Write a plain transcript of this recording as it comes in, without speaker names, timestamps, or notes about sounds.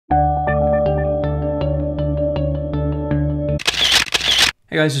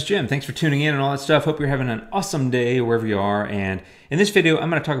Hey guys, it's Jim. Thanks for tuning in and all that stuff. Hope you're having an awesome day wherever you are. And in this video, I'm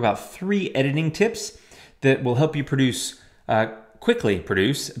going to talk about 3 editing tips that will help you quickly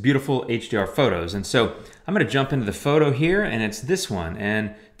produce beautiful HDR photos. And so I'm going to jump into the photo here, and it's this one.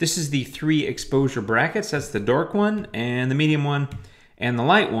 And this is the 3 exposure brackets. That's the dark one, and the medium one, and the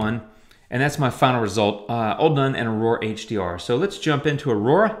light one. And that's my final result, all done in Aurora HDR. So let's jump into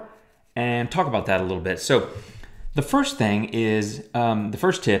Aurora and talk about that a little bit. So the first thing is, the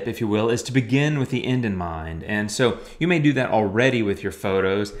first tip, if you will, is to begin with the end in mind. And so you may do that already with your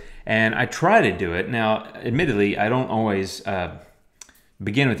photos, and I try to do it. Now, admittedly, I don't always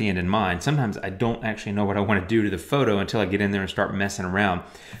begin with the end in mind. Sometimes I don't actually know what I want to do to the photo until I get in there and start messing around.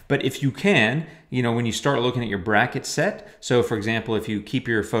 But if you can, you know, when you start looking at your bracket set, so for example, if you keep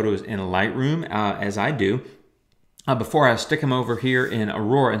your photos in Lightroom, as I do, before I stick them over here in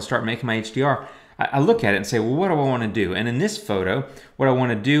Aurora and start making my HDR, I look at it and say, well, what do I want to do? And in this photo, what I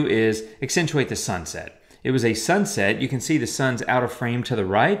want to do is accentuate the sunset. It was a sunset. You can see the sun's out of frame to the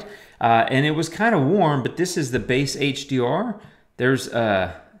right, and it was kind of warm, but this is the base HDR. There's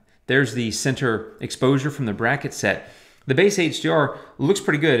the center exposure from the bracket set. The base HDR looks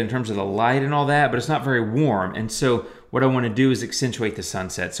pretty good in terms of the light and all that, but it's not very warm. And so what I want to do is accentuate the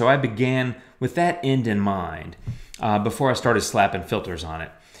sunset. So I began with that end in mind before I started slapping filters on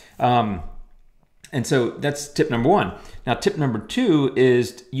it. And so that's tip number 1. Now, tip number 2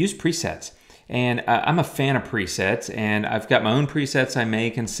 is use presets. And I'm a fan of presets, and I've got my own presets I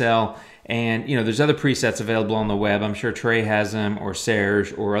make and sell. And, you know, there's other presets available on the web. I'm sure Trey has them, or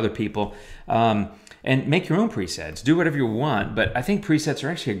Serge, or other people. And make your own presets. Do whatever you want. But I think presets are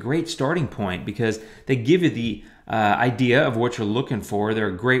actually a great starting point because they give you the idea of what you're looking for. They're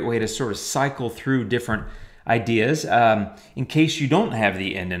a great way to sort of cycle through different ideas. In case you don't have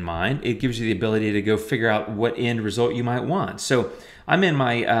the end in mind, it gives you the ability to go figure out what end result you might want. So I'm in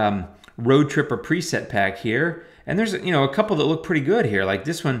my Road Tripper preset pack here, and there's a couple that look pretty good here, like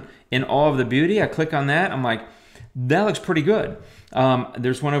this one, In Awe of the Beauty. I click on that, I'm like, that looks pretty good.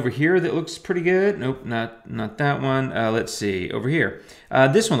 There's one over here that looks pretty good. Nope, not that one. Let's see, over here.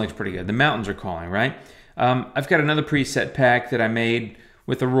 This one looks pretty good. The Mountains Are Calling, right? I've got another preset pack that I made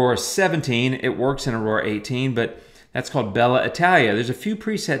with Aurora 17. It works in Aurora 18, but that's called Bella Italia. There's a few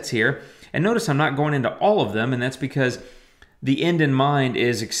presets here, and notice I'm not going into all of them, and that's because the end in mind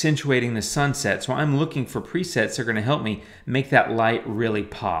is accentuating the sunset. So I'm looking for presets that are going to help me make that light really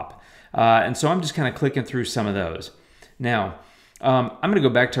pop. And so I'm just kind of clicking through some of those. Now, I'm going to go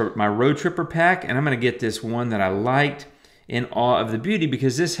back to my Road Tripper pack, and I'm going to get this one that I liked, In Awe of the Beauty,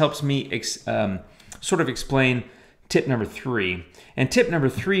 because this helps me sort of explain tip number 3. And tip number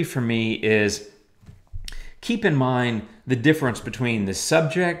 3 for me is keep in mind the difference between the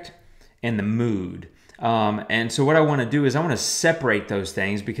subject and the mood. And so what I want to do is I want to separate those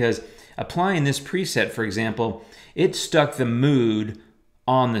things, because applying this preset, for example, it stuck the mood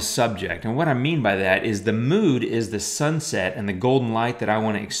on the subject. And what I mean by that is the mood is the sunset and the golden light that I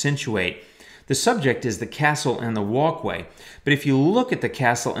want to accentuate. The subject is the castle and the walkway. But if you look at the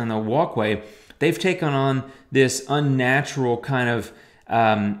castle and the walkway, they've taken on this unnatural kind of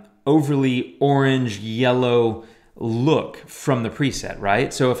overly orange, yellow look from the preset,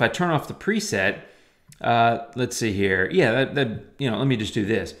 right? So if I turn off the preset, let's see here. Yeah, let me just do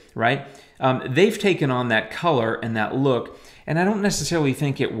this, right? They've taken on that color and that look, and I don't necessarily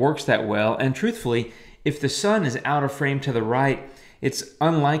think it works that well. And truthfully, if the sun is out of frame to the right, it's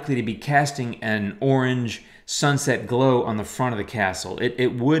unlikely to be casting an orange sunset glow on the front of the castle.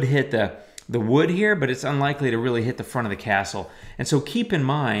 It would hit the wood here, but it's unlikely to really hit the front of the castle. And so keep in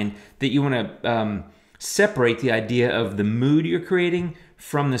mind that you want to separate the idea of the mood you're creating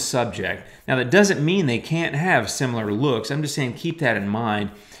from the subject. Now, that doesn't mean they can't have similar looks. I'm just saying keep that in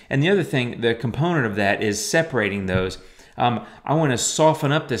mind. And the other thing, the component of that is separating those. I want to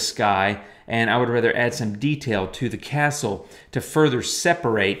soften up the sky, and I would rather add some detail to the castle to further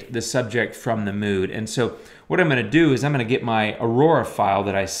separate the subject from the mood. And so what I'm going to do is I'm going to get my Aurora file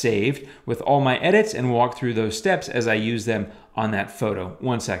that I saved with all my edits and walk through those steps as I use them on that photo.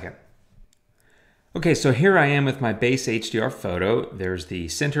 1 second. Okay, so here I am with my base HDR photo. There's the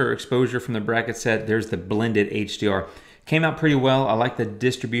center exposure from the bracket set. There's the blended HDR. Came out pretty well. I like the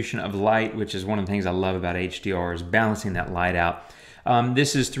distribution of light, which is one of the things I love about HDR, is balancing that light out.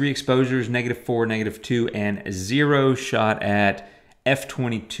 This is 3 exposures, -4, -2, and 0 shot at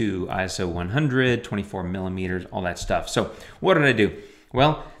f/22, ISO 100, 24 millimeters, all that stuff. So what did I do?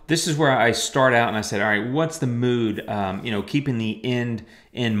 Well, this is where I start out and I said, all right, what's the mood? You know, keeping the end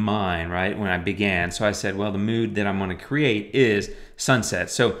in mind, right, when I began. So I said, well, the mood that I'm going to create is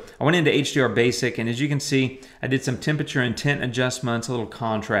sunset. So I went into HDR Basic, and as you can see, I did some temperature and tint adjustments, a little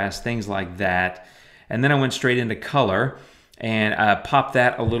contrast, things like that. And then I went straight into color and popped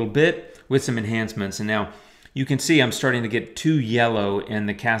that a little bit with some enhancements. And now you can see I'm starting to get too yellow in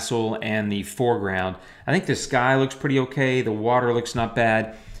the castle and the foreground. I think the sky looks pretty okay. The water looks not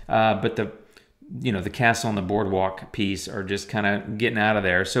bad, but the castle and the boardwalk piece are just kind of getting out of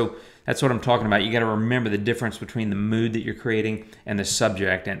there. So that's what I'm talking about. You got to remember the difference between the mood that you're creating and the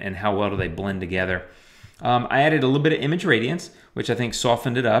subject, and how well do they blend together. I added a little bit of image radiance, which I think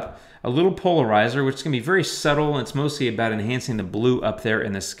softened it up. A little polarizer, which is going to be very subtle. And it's mostly about enhancing the blue up there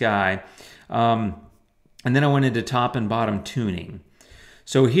in the sky. And then I went into top and bottom tuning.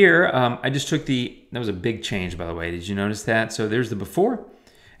 So here, I just took that was a big change, by the way. Did you notice that? So there's the before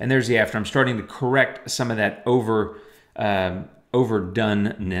and there's the after. I'm starting to correct some of that overdoneness,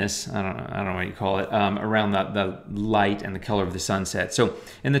 I don't know what you call it, around the light and the color of the sunset. So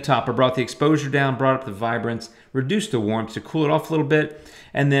in the top, I brought the exposure down, brought up the vibrance, reduced the warmth to cool it off a little bit.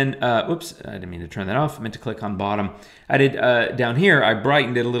 And then, oops, I didn't mean to turn that off. I meant to click on bottom. I did, down here, I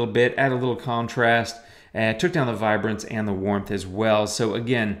brightened it a little bit, added a little contrast, took down the vibrance and the warmth as well. So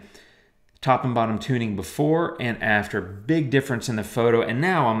again, top and bottom tuning before and after, big difference in the photo. And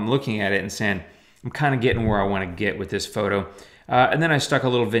now I'm looking at it and saying, I'm kind of getting where I want to get with this photo. And then I stuck a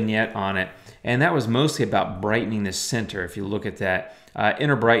little vignette on it. And that was mostly about brightening the center. If you look at that,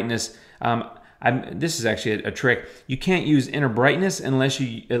 inner brightness, this is actually a trick. You can't use inner brightness unless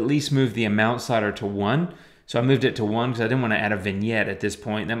you at least move the amount slider to 1. So I moved it to 1 because I didn't want to add a vignette at this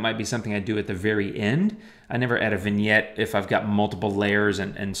point. That might be something I do at the very end. I never add a vignette if I've got multiple layers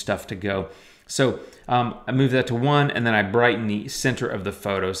and stuff to go. So I moved that to 1, and then I brighten the center of the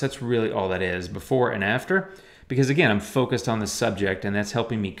photo. So that's really all that is, before and after. Because again, I'm focused on the subject, and that's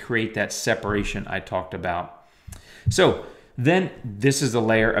helping me create that separation I talked about. So then this is the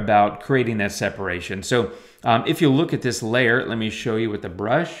layer about creating that separation. So if you look at this layer, let me show you with the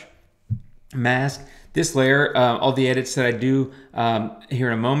brush mask. This layer, all the edits that I do here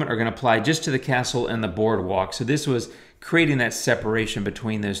in a moment are going to apply just to the castle and the boardwalk. So this was creating that separation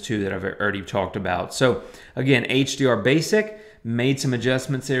between those two that I've already talked about. So again, HDR Basic, made some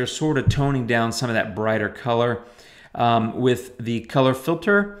adjustments there, sort of toning down some of that brighter color. With the color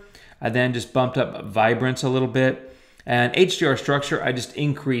filter, I then just bumped up vibrance a little bit. And HDR structure, I just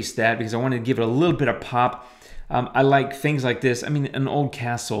increased that because I wanted to give it a little bit of pop. I like things like this. I mean, an old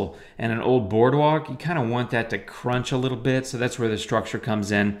castle and an old boardwalk, you kind of want that to crunch a little bit, so that's where the structure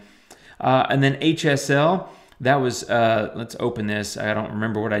comes in. And then HSL, that was, let's open this. I don't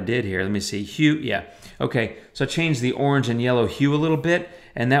remember what I did here. Let me see, hue, yeah. Okay, so I changed the orange and yellow hue a little bit,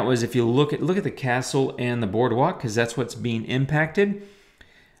 and that was, if you look at the castle and the boardwalk, because that's what's being impacted.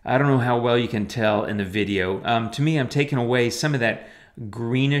 I don't know how well you can tell in the video. To me, I'm taking away some of that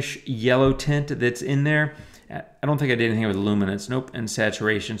greenish yellow tint that's in there. I don't think I did anything with luminance, nope, and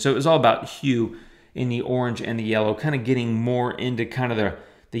saturation. So it was all about hue in the orange and the yellow, kind of getting more into kind of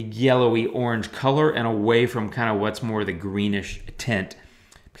the yellowy orange color and away from kind of what's more the greenish tint,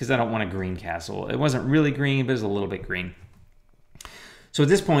 because I don't want a green castle. It wasn't really green, but it was a little bit green. So at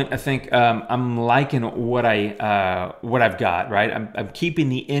this point, I think I'm liking what I've got, right? I'm keeping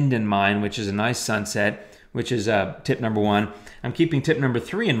the end in mind, which is a nice sunset, which is tip number 1. I'm keeping tip number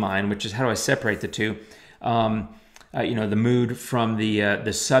 3 in mind, which is how do I separate the two? The mood from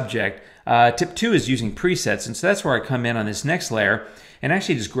the subject. Tip 2 is using presets, and so that's where I come in on this next layer, and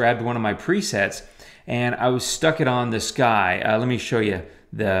actually just grabbed one of my presets, and I was stuck it on the sky. Let me show you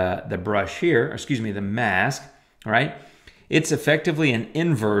the brush here, or excuse me, the mask. All right, it's effectively an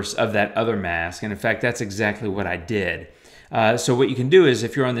inverse of that other mask, and in fact, that's exactly what I did. So what you can do is,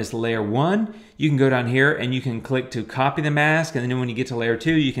 if you're on this layer 1, you can go down here and you can click to copy the mask, and then when you get to layer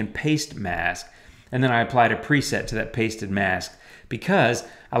 2, you can paste mask. And then I applied a preset to that pasted mask because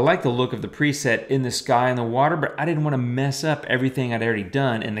I like the look of the preset in the sky and the water, but I didn't want to mess up everything I'd already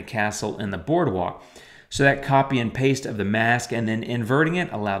done in the castle and the boardwalk. So that copy and paste of the mask and then inverting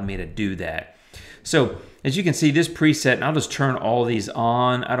it allowed me to do that. So as you can see, this preset, and I'll just turn all these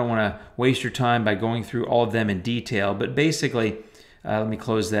on. I don't want to waste your time by going through all of them in detail, but basically, let me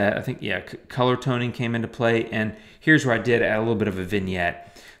close that. I think, yeah, color toning came into play, and here's where I did add a little bit of a vignette.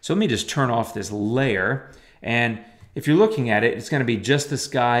 So let me just turn off this layer, and if you're looking at it, it's going to be just the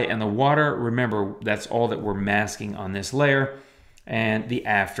sky and the water. Remember, that's all that we're masking on this layer, and the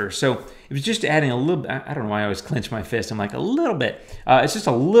after. So it was just adding a little bit, I don't know why I always clench my fist. I'm like, a little bit. It's just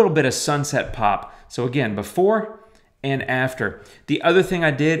a little bit of sunset pop. So again, before and after. The other thing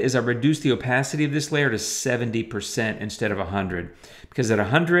I did is I reduced the opacity of this layer to 70% instead of 100. Because at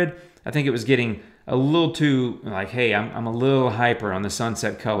 100, I think it was getting a little too, like, hey, I'm a little hyper on the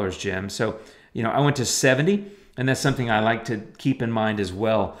sunset colors, Jim. So, you know, I went to 70, and that's something I like to keep in mind as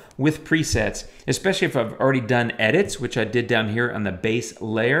well with presets, especially if I've already done edits, which I did down here on the base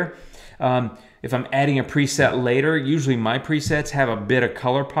layer. If I'm adding a preset later, usually my presets have a bit of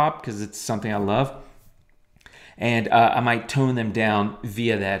color pop because it's something I love. And I might tone them down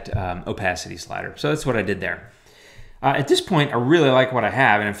via that opacity slider. So that's what I did there. At this point, I really like what I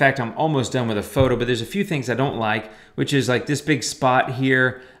have. And in fact, I'm almost done with a photo, but there's a few things I don't like, which is like this big spot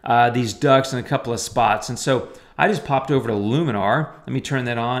here, these ducks and a couple of spots. And so I just popped over to Luminar. Let me turn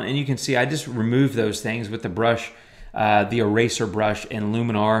that on. And you can see I just removed those things with the brush, the eraser brush in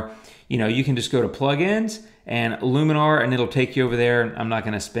Luminar. You know, you can just go to plugins and Luminar, and it'll take you over there. I'm not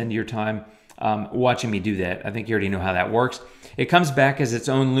going to spend your time watching me do that. I think you already know how that works. It comes back as its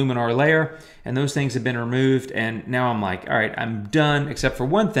own Luminar layer, and those things have been removed, and now I'm like, all right, I'm done, except for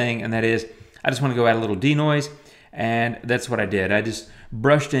one thing, and that is I just want to go add a little denoise, and that's what I did. I just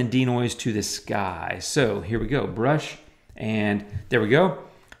brushed in denoise to the sky. So here we go, brush, and there we go.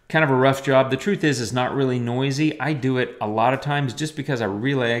 Kind of a rough job. The truth is it's not really noisy. I do it a lot of times just because I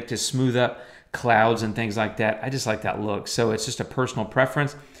really like to smooth up clouds and things like that. I just like that look, so it's just a personal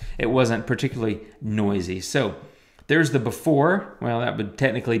preference. It wasn't particularly noisy. So there's the before. Well, that would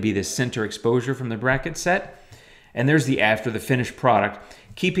technically be the center exposure from the bracket set. And there's the after, the finished product.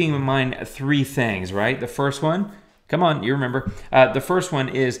 Keeping in mind three things, right? The first one, come on, you remember. The first one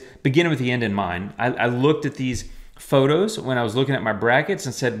is begin with the end in mind. I looked at these photos when I was looking at my brackets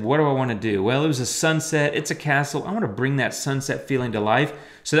and said, what do I want to do? Well, it was a sunset, it's a castle. I want to bring that sunset feeling to life.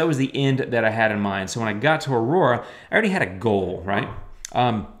 So that was the end that I had in mind. So when I got to Aurora, I already had a goal, right?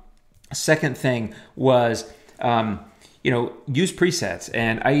 Second thing was, you know, use presets.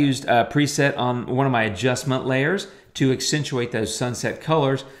 And I used a preset on one of my adjustment layers to accentuate those sunset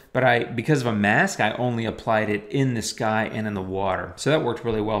colors. But because of a mask, I only applied it in the sky and in the water. So that worked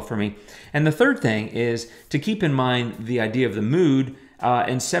really well for me. And the third thing is to keep in mind the idea of the mood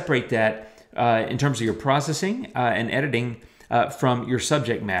and separate that in terms of your processing and editing from your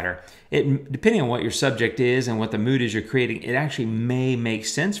subject matter. Depending on what your subject is and what the mood is you're creating, it actually may make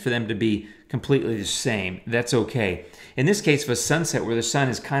sense for them to be completely the same. That's okay. In this case of a sunset where the sun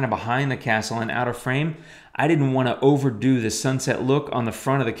is kind of behind the castle and out of frame, I didn't want to overdo the sunset look on the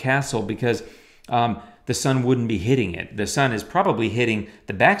front of the castle because the sun wouldn't be hitting it. The sun is probably hitting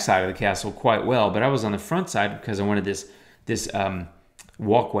the back side of the castle quite well, but I was on the front side because I wanted this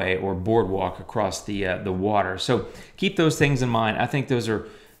walkway or boardwalk across the water. So keep those things in mind. I think those are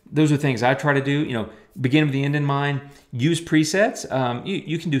things I try to do. You know, begin with the end in mind. Use presets.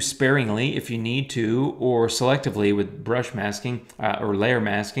 You can do sparingly if you need to, or selectively with brush masking or layer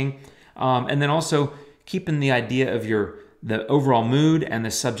masking, and then also keeping the idea of the overall mood and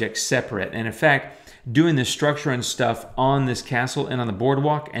the subject separate. And in fact, doing the structure and stuff on this castle and on the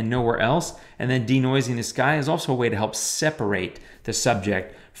boardwalk and nowhere else, and then denoising the sky is also a way to help separate the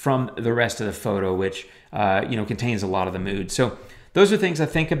subject from the rest of the photo, which you know, contains a lot of the mood. So those are things I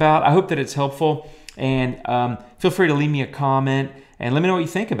think about. I hope that it's helpful, and feel free to leave me a comment and let me know what you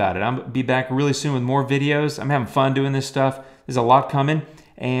think about it. I'll be back really soon with more videos. I'm having fun doing this stuff. There's a lot coming,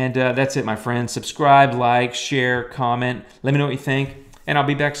 and that's it, my friends. Subscribe, like, share, comment. Let me know what you think, and I'll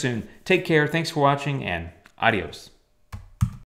be back soon. Take care. Thanks for watching, and adios.